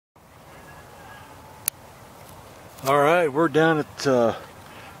Alright, we're down at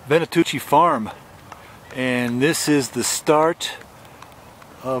Venetucci Farm, and this is the start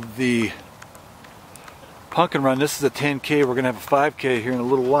of the pumpkin run. This is a 10K. We're going to have a 5K here in a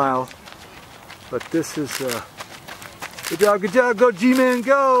little while, but this is good job, go G-Man,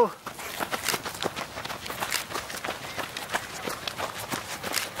 go!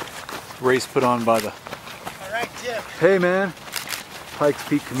 Race put on by the Alright, Jim. Hey man, Pikes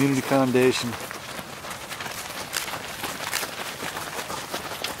Peak Community Foundation.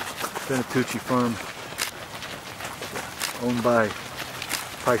 Venetucci Farm, owned by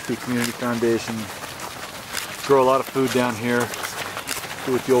Pikes Peak Community Foundation. Grow a lot of food down here.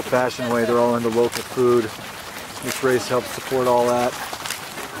 Do it the old-fashioned way. They're all into local food. This race helps support all that.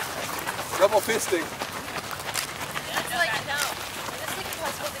 Double fisting. That's like, no. This is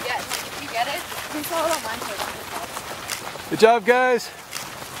impossible to get. Like, if you get it, you can follow on mine. Good job, guys.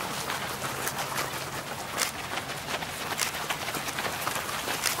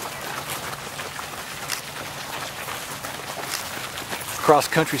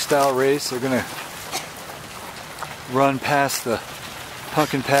 Cross-country style race. They're gonna run past the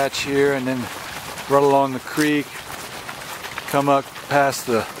pumpkin patch here and then run along the creek, come up past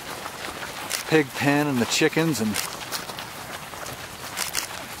the pig pen and the chickens, and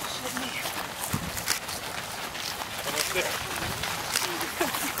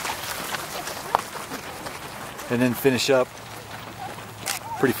then finish up.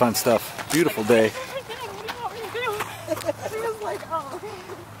 Pretty fun stuff. Beautiful day. She was like, oh.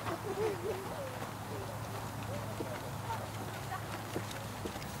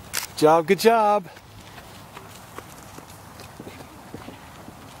 Good job.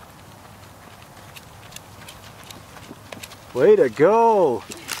 Way to go.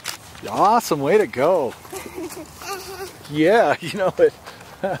 Awesome, way to go. Yeah, you know it.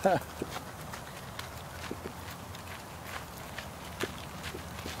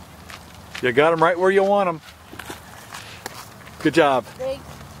 You got them right where you want them. Good job. Thanks.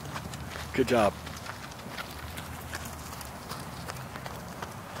 Good job.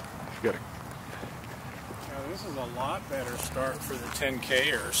 You got it. Now, this is a lot better start for the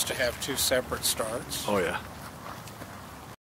 10Kers to have two separate starts. Oh yeah.